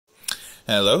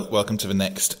Hello, welcome to the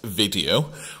next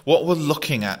video. What we're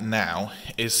looking at now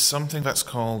is something that's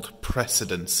called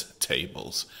precedence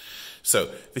tables. So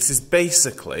this is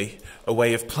basically a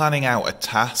way of planning out a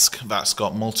task that's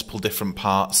got multiple different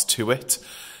parts to it.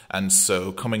 And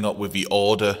so coming up with the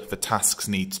order the tasks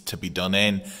need to be done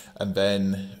in, and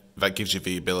then that gives you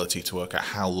the ability to work out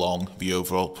how long the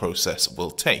overall process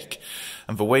will take.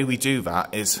 And the way we do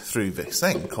that is through this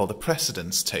thing called a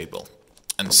precedence table.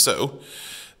 And so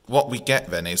what we get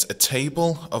then is a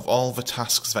table of all the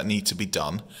tasks that need to be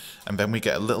done, and then we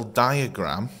get a little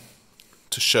diagram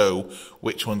to show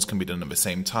which ones can be done at the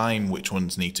same time, which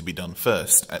ones need to be done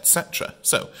first, etc.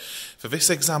 So for this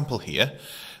example here,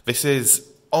 this is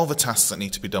all the tasks that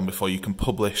need to be done before you can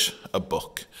publish a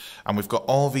book. And we've got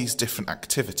all these different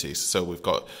activities. So we've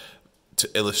got to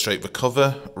illustrate the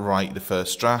cover, write the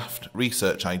first draft,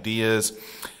 research ideas,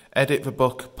 edit the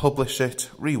book, publish it,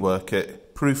 rework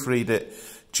it, proofread it,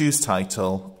 choose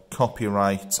title,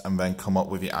 copyright, and then come up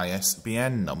with the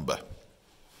ISBN number.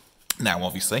 Now,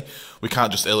 obviously, we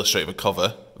can't just illustrate the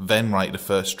cover, then write the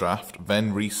first draft,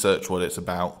 then research what it's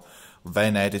about,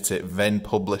 then edit it, then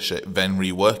publish it, then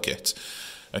rework it.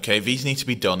 Okay, these need to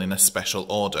be done in a special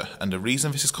order, and the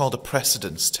reason this is called a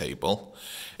precedence table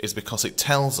is because it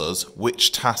tells us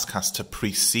which task has to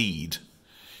precede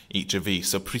each of these.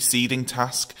 So preceding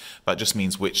task, that just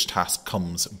means which task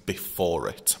comes before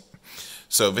it.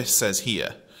 So this says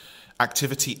here,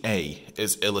 activity A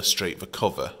is illustrate the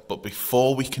cover, but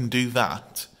before we can do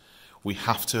that, we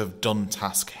have to have done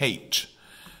task H.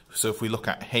 So if we look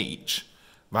at H,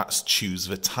 that's choose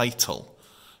the title.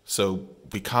 So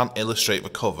we can't illustrate the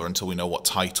cover until we know what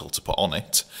title to put on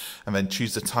it. And then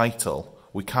choose the title.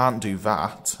 We can't do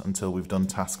that until we've done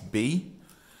task B,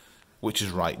 which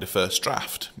is write the first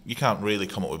draft. You can't really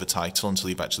come up with a title until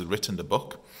you've actually written the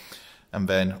book. And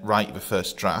then write the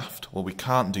first draft. Well, we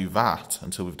can't do that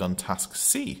until we've done task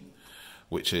C,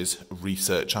 which is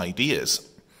research ideas.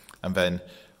 And then,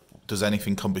 does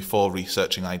anything come before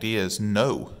researching ideas?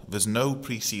 No, there's no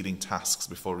preceding tasks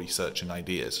before researching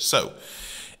ideas. So,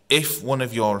 if one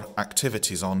of your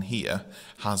activities on here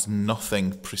has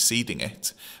nothing preceding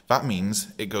it, that means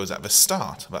it goes at the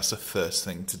start. That's the first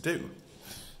thing to do.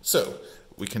 So,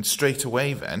 we can straight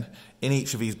away then, in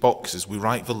each of these boxes, we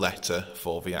write the letter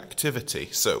for the activity.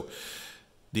 So,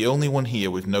 the only one here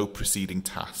with no preceding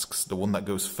tasks, the one that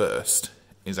goes first,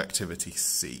 is activity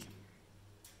C.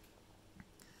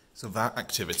 So that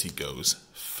activity goes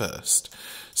first.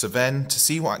 So then, to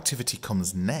see what activity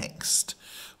comes next,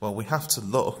 well, we have to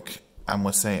look and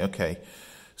we're saying, okay,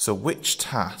 so which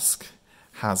task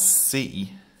has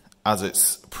C as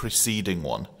its preceding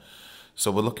one? So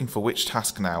we're looking for which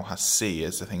task now has C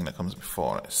as the thing that comes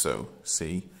before it. So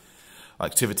C.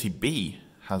 Activity B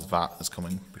has that as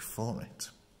coming before it.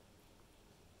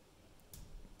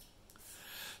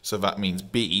 So that means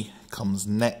B comes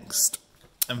next.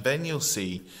 And then you'll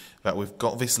see that we've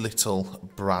got this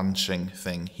little branching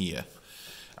thing here.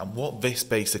 And what this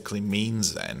basically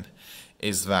means then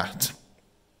is that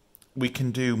we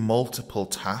can do multiple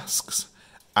tasks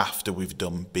after we've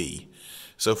done B.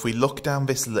 So if we look down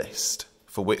this list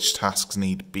for which tasks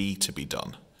need B to be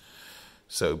done,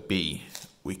 so B,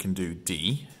 we can do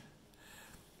D,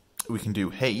 we can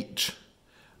do H,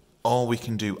 or we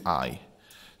can do I.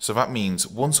 So that means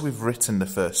once we've written the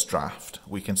first draft,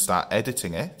 we can start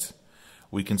editing it,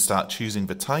 we can start choosing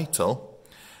the title,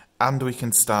 and we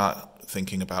can start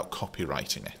thinking about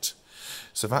copywriting it.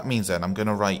 So that means then I'm going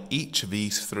to write each of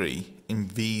these three in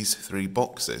these three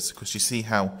boxes, because you see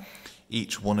how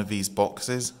each one of these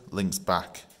boxes links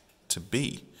back to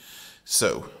B.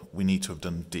 So we need to have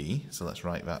done D, so let's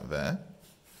write that there.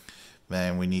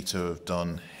 Then we need to have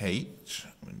done H,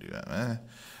 we can do that there,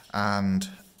 and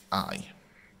I.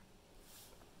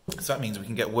 So that means we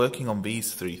can get working on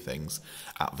these three things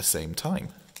at the same time.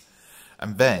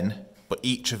 And then, but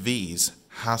each of these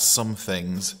has some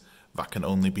things that can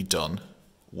only be done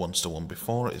once the one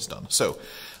before it is done. So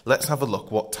let's have a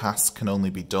look what tasks can only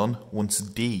be done once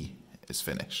D is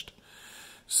finished.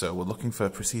 So we're looking for a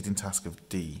preceding task of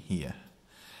D here,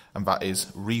 and that is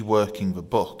reworking the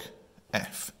book,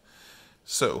 F.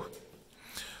 So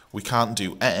we can't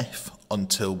do F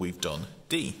until we've done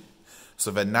D.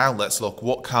 So then now let's look,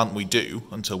 what can't we do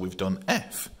until we've done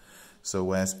F? So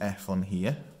where's F on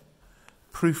here?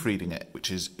 Proofreading it,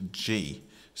 which is G.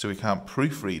 So we can't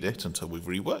proofread it until we've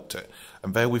reworked it.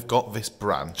 And there we've got this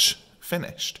branch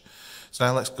finished. So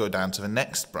now let's go down to the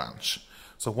next branch.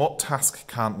 So what task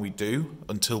can't we do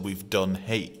until we've done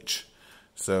H?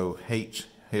 So H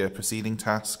here, preceding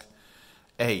task.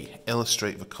 A,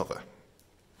 illustrate the cover.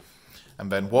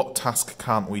 And then what task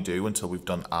can't we do until we've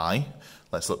done I?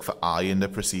 Let's look for I in the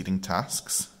preceding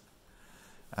tasks.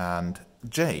 And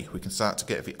J, we can start to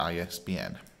get the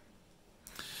ISBN.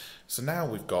 So now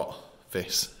we've got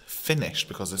this finished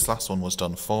because this last one was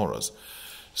done for us.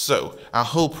 So our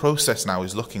whole process now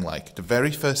is looking like the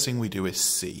very first thing we do is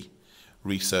C,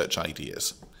 research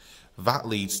ideas. That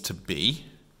leads to B,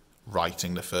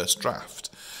 writing the first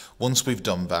draft. Once we've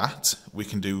done that, we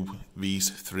can do these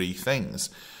three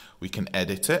things. We can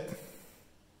edit it,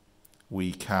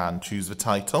 we can choose the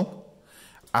title,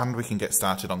 and we can get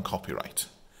started on copyright.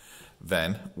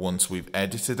 Then, once we've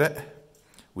edited it,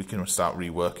 we can start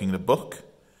reworking the book,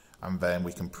 and then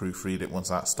we can proofread it once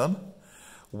that's done.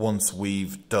 Once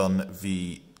we've done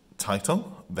the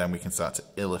title, then we can start to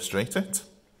illustrate it.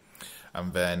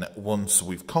 And then once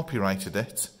we've copyrighted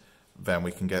it, then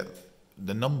we can get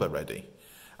the number ready.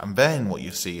 And then what you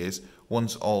see is,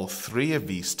 once all three of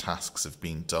these tasks have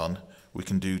been done, we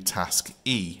can do task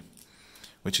E,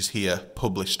 which is here,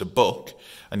 publish the book.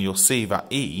 And you'll see that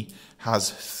E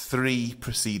has 3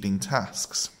 preceding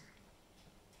tasks.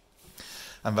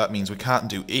 And that means we can't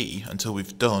do E until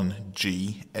we've done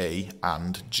G, A,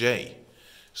 and J.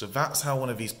 So that's how one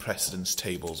of these precedence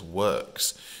tables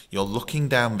works. You're looking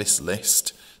down this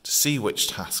list to see which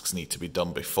tasks need to be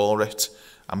done before it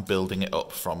and building it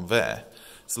up from there.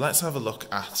 So let's have a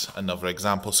look at another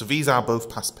example. So these are both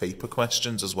past paper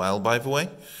questions as well, by the way.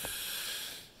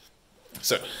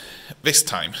 So this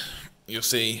time you'll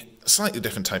see a slightly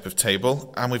different type of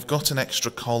table, and we've got an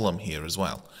extra column here as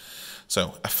well.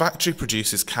 So a factory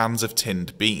produces cans of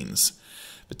tinned beans.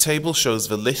 The table shows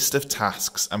the list of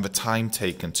tasks and the time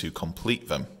taken to complete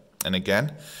them. And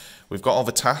again, we've got all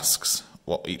the tasks,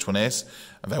 what each one is,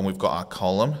 and then we've got our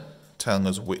column telling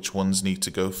us which ones need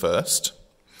to go first.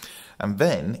 And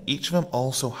then each of them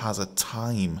also has a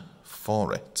time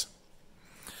for it.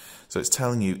 So it's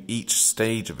telling you each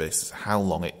stage of this, how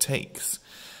long it takes.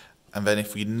 And then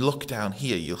if we look down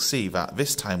here, you'll see that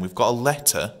this time we've got a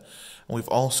letter and we've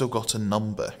also got a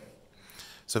number.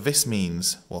 So this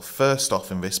means, well, first off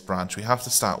in this branch, we have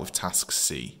to start with task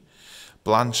C.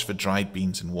 Blanch the dried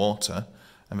beans in water,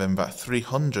 and then that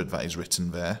 300 that is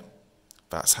written there,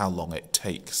 that's how long it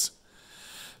takes.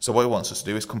 So what it wants us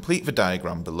to do is complete the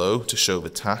diagram below to show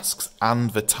the tasks and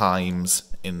the times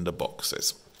in the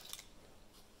boxes.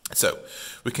 So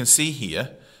we can see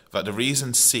here that the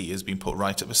reason C has been put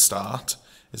right at the start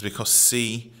is because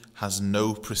C has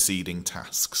no preceding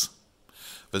tasks.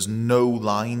 There's no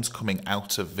lines coming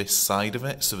out of this side of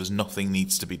it, so there's nothing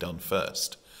needs to be done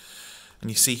first. And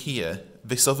you see here,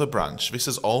 this other branch, this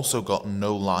has also got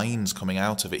no lines coming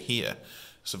out of it here,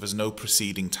 so there's no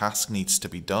preceding task needs to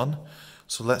be done.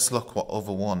 So let's look what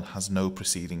other one has no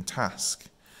preceding task.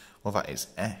 Well, that is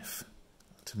F,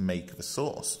 to make the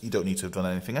source. You don't need to have done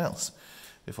anything else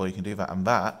before you can do that, and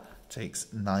that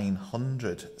takes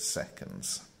 900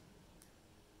 seconds.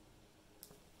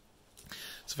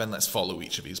 So then let's follow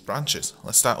each of these branches.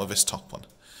 Let's start with this top one.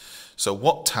 So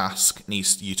what task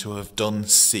needs you to have done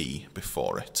C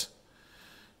before it?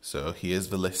 So here's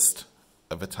the list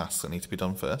of the tasks that need to be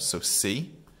done first. So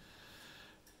C,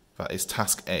 that is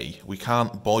task A. We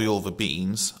can't boil the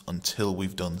beans until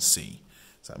we've done C.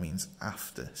 So that means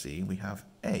after C we have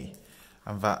A.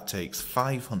 And that takes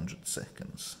 500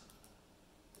 seconds.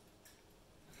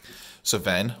 So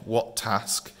then what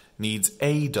task needs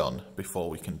A done before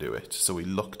we can do it? So we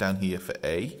look down here for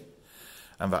A,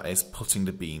 and that is putting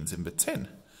the beans in the tin.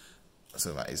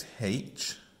 So that is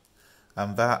H,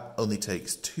 and that only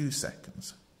takes 2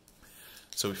 seconds.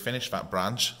 So we finished that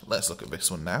branch. Let's look at this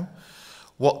one now.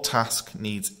 What task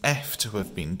needs F to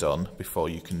have been done before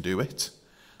you can do it?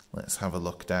 Let's have a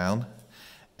look down.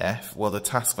 F, well, the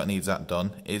task that needs that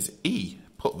done is E,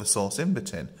 put the sauce in the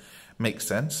tin. Makes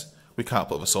sense. We can't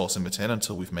put the sauce in the tin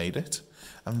until we've made it.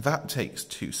 And that takes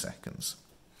 2 seconds.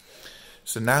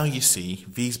 So now you see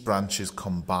these branches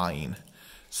combine.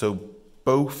 So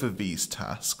both of these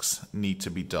tasks need to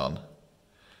be done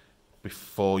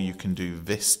before you can do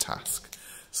this task.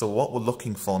 So what we're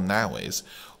looking for now is,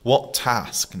 what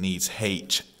task needs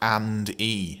H and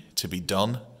E to be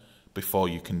done before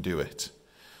you can do it?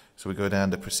 So we go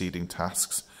down to preceding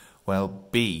tasks. Well,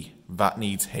 B, that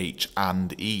needs H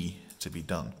and E to be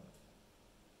done.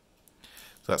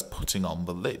 So that's putting on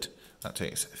the lid. That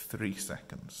takes 3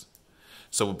 seconds.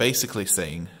 So we're basically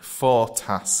saying for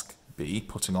task B,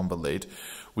 putting on the lid,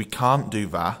 we can't do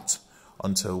that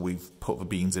until we've put the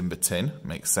beans in the tin,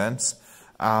 makes sense,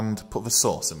 and put the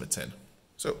sauce in the tin.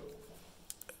 So,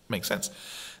 makes sense.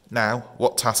 Now,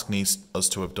 what task needs us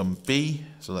to have done B?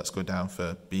 So let's go down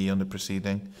for B under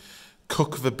preceding.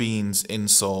 Cook the beans in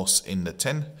sauce in the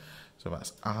tin. So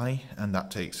that's I, and that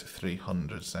takes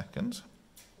 300 seconds.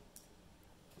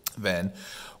 Then,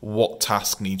 what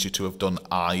task needs you to have done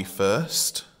I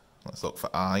first? Let's look for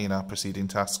I in our preceding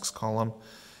tasks column.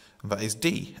 And that is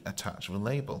D, attach with a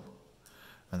label.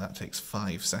 And that takes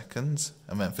 5 seconds.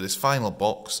 And then for this final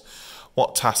box,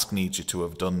 what task needs you to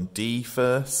have done D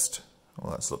first?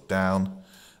 Well, let's look down.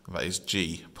 And that is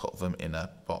G, put them in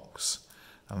a box.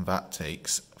 And that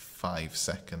takes 5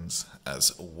 seconds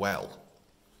as well.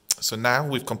 So now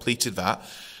we've completed that.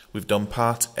 We've done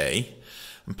part A.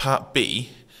 And part B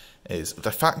is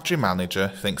the factory manager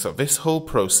thinks that this whole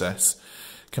process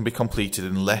can be completed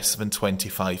in less than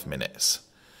 25 minutes.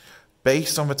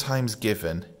 Based on the times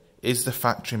given, is the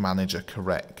factory manager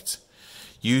correct?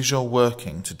 Use your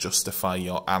working to justify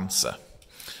your answer.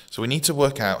 So we need to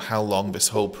work out how long this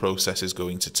whole process is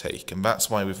going to take, and that's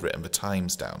why we've written the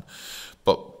times down.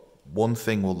 But one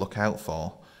thing we'll look out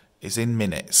for is in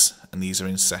minutes, and these are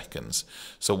in seconds.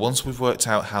 So once we've worked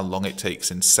out how long it takes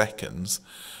in seconds,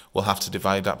 we'll have to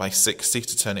divide that by 60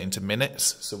 to turn it into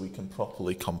minutes so we can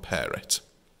properly compare it.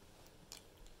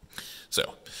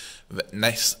 So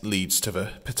next leads to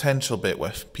the potential bit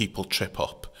where people trip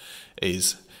up,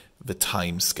 is the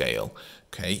time scale.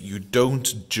 Okay, you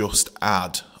don't just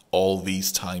add all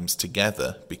these times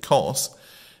together, because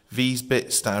these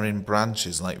bits that are in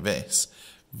branches like this,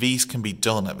 these can be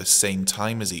done at the same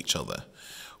time as each other.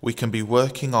 We can be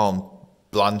working on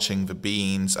blanching the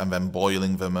beans and then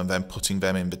boiling them and then putting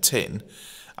them in the tin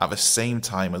at the same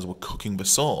time as we're cooking the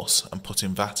sauce and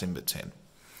putting that in the tin.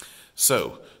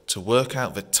 So, to work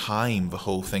out the time the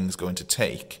whole thing's going to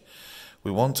take,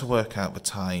 we want to work out the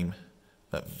time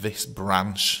that this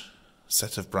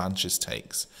set of branches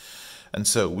takes. And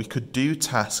so we could do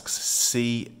tasks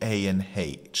C, A, and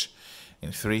H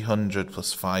in 300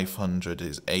 plus 500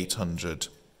 is 800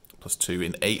 plus 2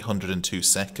 in 802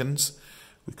 seconds.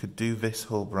 We could do this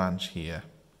whole branch here.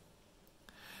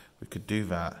 We could do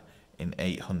that in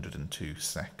 802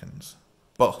 seconds.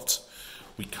 But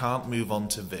we can't move on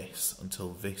to this until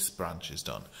this branch is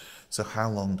done. So how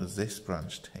long does this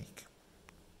branch take?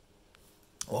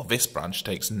 Well, this branch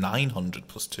takes 900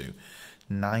 plus 2,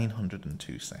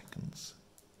 902 seconds.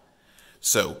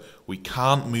 So we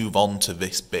can't move on to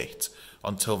this bit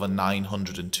until the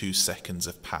 902 seconds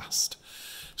have passed.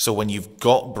 So when you've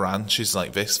got branches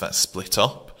like this that split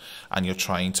up and you're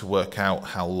trying to work out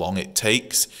how long it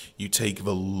takes, you take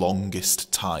the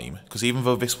longest time. Because even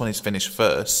though this one is finished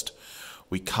first,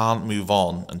 we can't move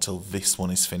on until this one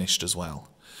is finished as well.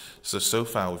 So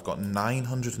far we've got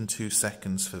 902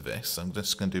 seconds for this. I'm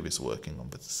just going to do this working on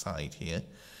the side here.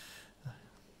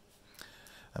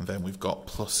 And then we've got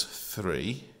plus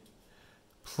 3,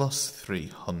 plus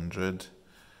 300,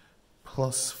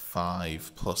 plus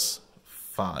 5, plus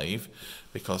 5,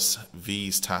 because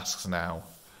these tasks now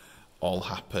all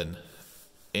happen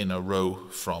in a row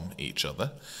from each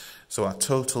other. So our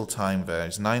total time there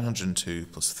is 902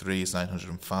 plus 3 is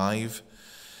 905,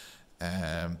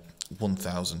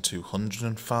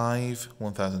 1,205,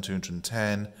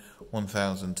 1,210,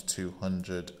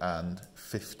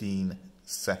 1,215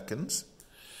 seconds.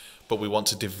 But we want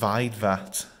to divide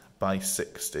that by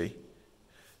 60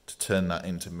 to turn that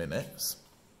into minutes.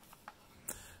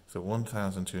 So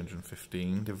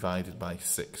 1,215 divided by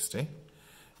 60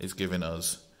 is giving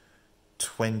us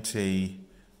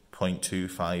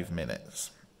 20.25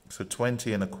 minutes. So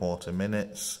 20 and a quarter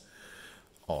minutes,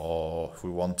 or if we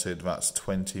wanted, that's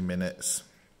 20 minutes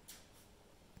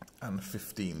and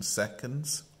 15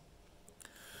 seconds.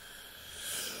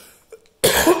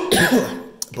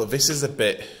 But this is a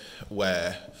bit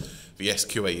where the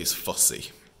SQA is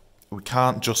fussy. We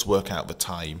can't just work out the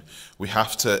time. We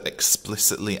have to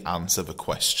explicitly answer the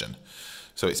question.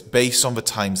 So it's based on the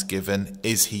times given.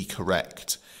 Is he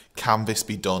correct? Can this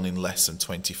be done in less than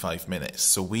 25 minutes?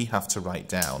 So we have to write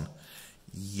down,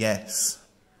 yes,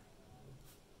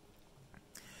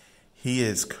 he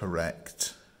is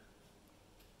correct,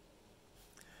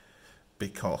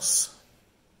 because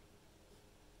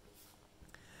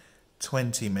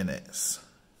 20 minutes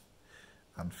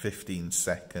and 15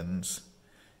 seconds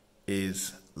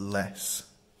is less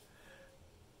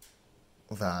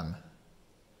than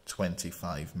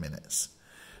 25 minutes.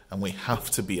 And we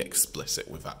have to be explicit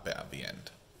with that bit at the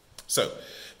end. So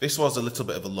this was a little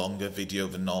bit of a longer video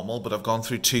than normal, but I've gone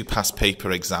through 2 past paper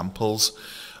examples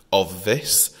of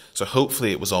this. So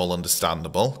hopefully it was all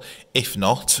understandable. If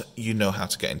not, you know how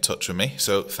to get in touch with me.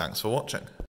 So thanks for watching.